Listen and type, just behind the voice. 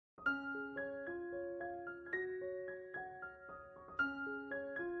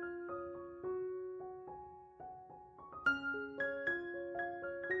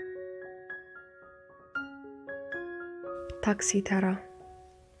ታክሲ ተራ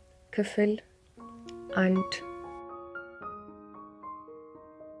ክፍል 1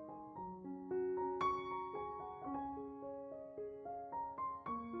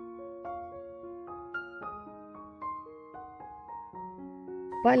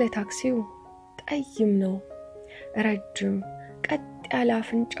 ባለ ታክሲው ጠይም ነው ረጅም ቀጥ ያለ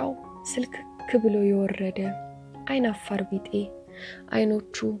አፍንጫው ስልክክ ብሎ የወረደ አይናፋር ቢጤ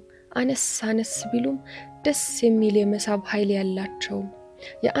አይኖቹ አነስ ቢሉም ደስ የሚል የመሳብ ኃይል ያላቸው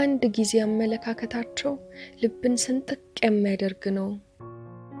የአንድ ጊዜ አመለካከታቸው ልብን ስንጥቅ የሚያደርግ ነው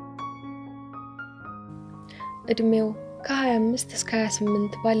እድሜው ከ25 እስከ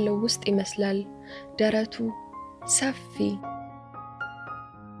 28 ባለው ውስጥ ይመስላል ደረቱ ሰፊ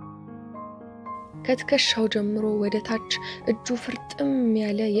ከትከሻው ጀምሮ ወደ ታች እጁ ፍርጥም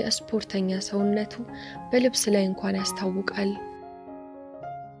ያለ የስፖርተኛ ሰውነቱ በልብስ ላይ እንኳን ያስታውቃል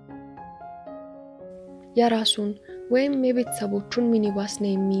የራሱን ወይም የቤተሰቦቹን ሚኒባስ ነው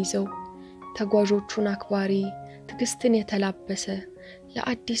የሚይዘው ተጓዦቹን አክባሪ ትግስትን የተላበሰ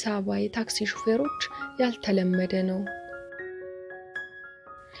ለአዲስ አበባ የታክሲ ሹፌሮች ያልተለመደ ነው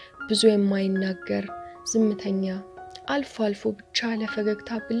ብዙ የማይናገር ዝምተኛ አልፎ ብቻ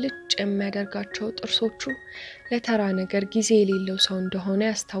ለፈገግታ ብልጭ የሚያደርጋቸው ጥርሶቹ ለተራ ነገር ጊዜ የሌለው ሰው እንደሆነ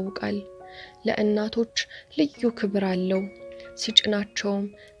ያስታውቃል ለእናቶች ልዩ ክብር አለው ሲጭናቸውም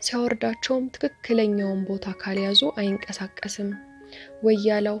ሲያወርዳቸውም ትክክለኛውን ቦታ ካልያዙ አይንቀሳቀስም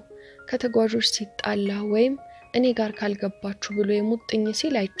ወያለው ከተጓዦች ሲጣላ ወይም እኔ ጋር ካልገባችሁ ብሎ የሙጥኝ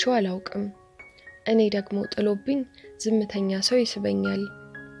ሲል አይቼው አላውቅም እኔ ደግሞ ጥሎብኝ ዝምተኛ ሰው ይስበኛል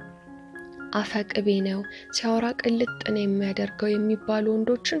አፈቅቤ ነው ሲያወራ ቅልጥ ነው የሚያደርገው የሚባሉ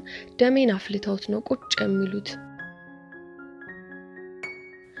ወንዶችን ደሜን አፍልተውት ነው ቁጭ የሚሉት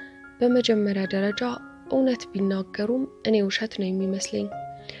በመጀመሪያ ደረጃ እውነት ቢናገሩም እኔ ውሸት ነው የሚመስለኝ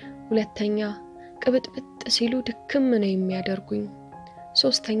ሁለተኛ ቅብጥብጥ ሲሉ ድክም ነው የሚያደርጉኝ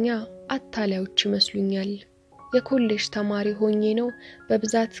ሶስተኛ አታላዮች ይመስሉኛል የኮሌጅ ተማሪ ሆኜ ነው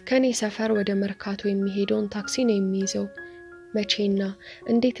በብዛት ከኔ ሰፈር ወደ መርካቶ የሚሄደውን ታክሲ ነው የሚይዘው መቼና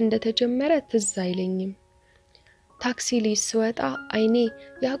እንዴት እንደተጀመረ ትዝ አይለኝም ታክሲ ሊስወጣ አይኔ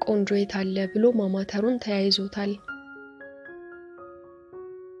ያ ቆንጆ የታለ ብሎ ማማተሩን ተያይዞታል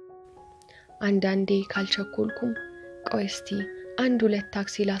አንዳንዴ ካልቸኮልኩም ቆይስቲ አንድ ሁለት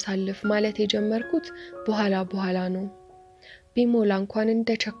ታክሲ ላሳልፍ ማለት የጀመርኩት በኋላ ነው ቢሞላ እንኳን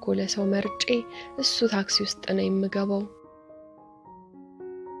እንደቸኮለ ሰው መርጬ እሱ ታክሲ ውስጥ ነው የምገባው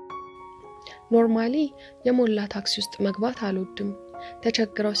ኖርማሊ የሞላ ታክሲ ውስጥ መግባት አልወድም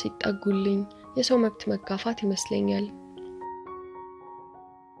ተቸግረው ሲጠጉልኝ የሰው መብት መጋፋት ይመስለኛል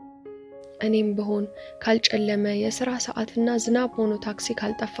እኔም በሆን ካልጨለመ የሥራ ሰዓትና ዝናብ ሆኖ ታክሲ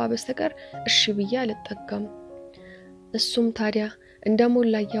ካልጠፋ በስተቀር እሺ ብዬ አልጠጋም እሱም ታዲያ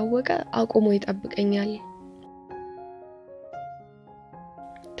እንደሞላ ያወቀ አቆሞ ይጠብቀኛል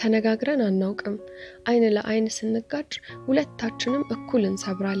ተነጋግረን አናውቅም አይን ለአይን ስንጋጭ ሁለታችንም እኩል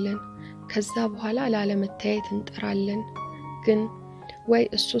እንሰብራለን ከዛ በኋላ ላለመታየት እንጠራለን ግን ወይ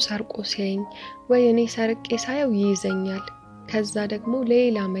እሱ ሰርቆ ሲያኝ ወይ እኔ ሰርቄ ሳየው ይይዘኛል ከዛ ደግሞ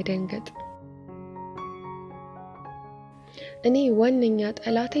ሌላ መደንገጥ እኔ ዋነኛ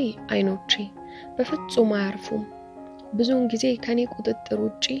ጠላቴ አይኖቼ በፍጹም አያርፉም ብዙውን ጊዜ ከኔ ቁጥጥር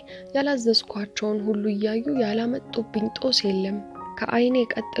ውጪ ያላዘዝኳቸውን ሁሉ ያዩ ያላመጡብኝ ጦስ የለም ከአይኔ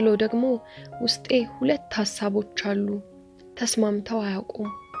ቀጥሎ ደግሞ ውስጤ ሁለት ሐሳቦች አሉ ተስማምተው አያውቁም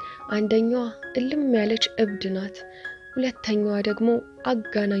አንደኛዋ እልም ያለች እብድ ናት ሁለተኛዋ ደግሞ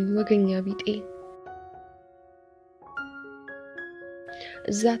አጋናኝ ወገኛ ቢጤ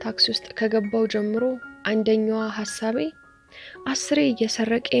እዛ ታክሲ ውስጥ ከገባው ጀምሮ አንደኛዋ ሐሳቤ አስሬ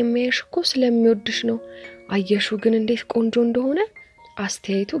እየሰረቀ የሚያሽኮ ስለሚወድሽ ነው አየሹ ግን እንዴት ቆንጆ እንደሆነ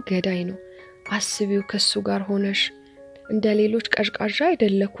አስተያየቱ ገዳይ ነው አስቢው ከሱ ጋር ሆነሽ እንደሌሎች ቀዥቃዣ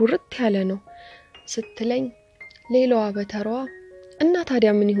አይደለ ኩርት ያለ ነው ስትለኝ ሌላዋ በተራዋ እና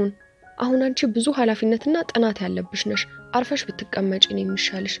ታዲያ ምን ይሁን አሁን አንቺ ብዙ ኃላፊነትና ጥናት ያለብሽ ነሽ አርፈሽ ብትቀመጪ ነው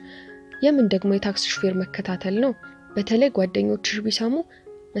የሚሻልሽ የምን ደግሞ የታክሲ ሹፌር መከታተል ነው በተለይ ጓደኞችሽ ቢሰሙ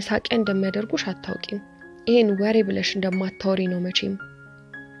መሳቂያ እንደሚያደርጉሽ አታውቂም ይሄን ወሬ ብለሽ እንደማታወሪ ነው መቼም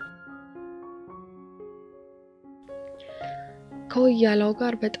ከወያላው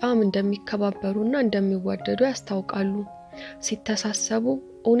ጋር በጣም እንደሚከባበሩና እንደሚዋደዱ ያስታውቃሉ ሲተሳሰቡ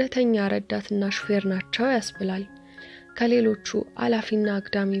እውነተኛ ረዳትና ሹፌር ናቸው ያስብላል ከሌሎቹ አላፊና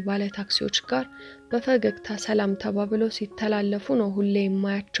አግዳሚ ባለ ታክሲዎች ጋር በፈገግታ ሰላም ተባብለው ሲተላለፉ ነው ሁሌ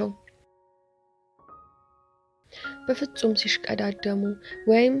የማያቸው በፍጹም ሲሽቀዳደሙ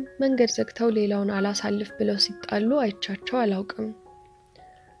ወይም መንገድ ዘግተው ሌላውን አላሳልፍ ብለው ሲጣሉ አይቻቸው አላውቅም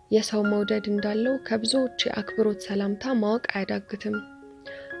የሰው መውደድ እንዳለው ከብዙዎች የአክብሮት ሰላምታ ማወቅ አያዳግትም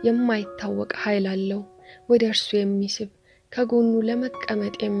የማይታወቅ ኃይል አለው ወደ እርሱ የሚስብ ከጎኑ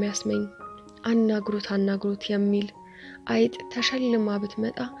ለመቀመጥ የሚያስመኝ አናግሮት የሚል አይጥ ተሸልማ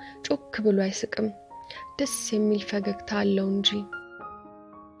ብትመጣ ጮክ ብሎ አይስቅም። ደስ የሚል ፈገግታ አለው እንጂ።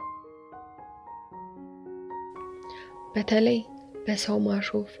 በተለይ በሰው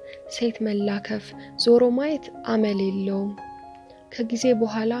ማሾፍ፣ ሴት መላከፍ፣ ዞሮ ማየት አመል የለውም። ከጊዜ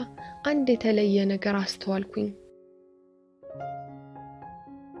በኋላ አንድ የተለየ ነገር አስተዋልኩኝ።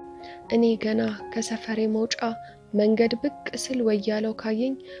 እኔ ገና ከሰፈሬ መውጫ መንገድ ብቅ ስል ወያለው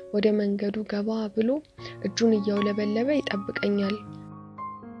ካየኝ ወደ መንገዱ ገባ ብሎ እጁን እያውለበለበ ይጠብቀኛል።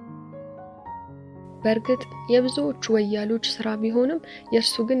 በርግጥ የብዙዎቹ ወያሎች ስራ ቢሆንም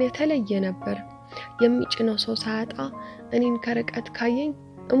የሱ ግን የተለየ ነበር። የሚጭነው ሰው ሳያጣ እኔን ከርቀት ካየኝ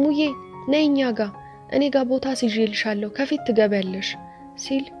እሙዬ ነይኛ ጋር እኔ ጋር ቦታ ሲይልሻለሁ ከፊት ትገበያለሽ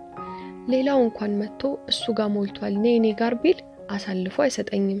ሲል ሌላው እንኳን መጥቶ እሱ ጋር ሞልቷል ነይ እኔ ጋር ቢል አሳልፎ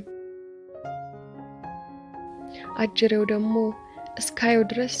አይሰጠኝም። አጅሬው ደግሞ እስካየው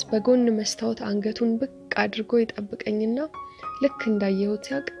ድረስ በጎን መስታወት አንገቱን ብቅ አድርጎ ይጠብቀኝና ልክ እንዳየሁት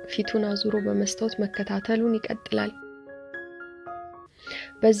ያቅ ፊቱን አዙሮ በመስታወት መከታተሉን ይቀጥላል።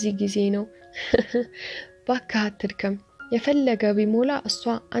 በዚህ ጊዜ ነው ባካ አትድከም የፈለገ ቢሞላ እሷ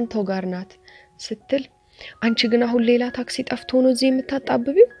አንተው ጋር ናት ስትል አንቺ ግን አሁን ሌላ ታክሲ ጠፍቶ ነው እዚህ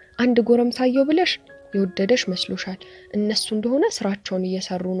የምታጣብቢው አንድ ጎረምሳየው ብለሽ የወደደሽ መስሎሻል እነሱ እንደሆነ ስራቸውን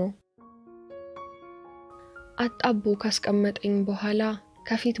እየሰሩ ነው። አጣቦ ካስቀመጠኝ በኋላ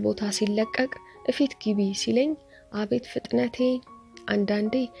ከፊት ቦታ ሲለቀቅ እፊት ግቢ ሲለኝ አቤት ፍጥነቴ።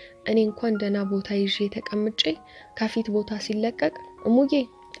 አንዳንዴ እኔ እንኳን ደና ቦታ ይዤ ተቀምጬ ከፊት ቦታ ሲለቀቅ እሙዬ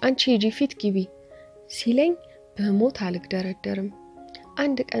አንቺ ሂጂ ፊት ግቢ ሲለኝ በሞት አልግደረደርም።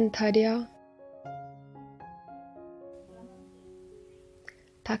 አንድ ቀን ታዲያ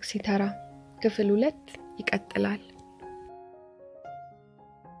ታክሲ ተራ ክፍል 2 ይቀጥላል።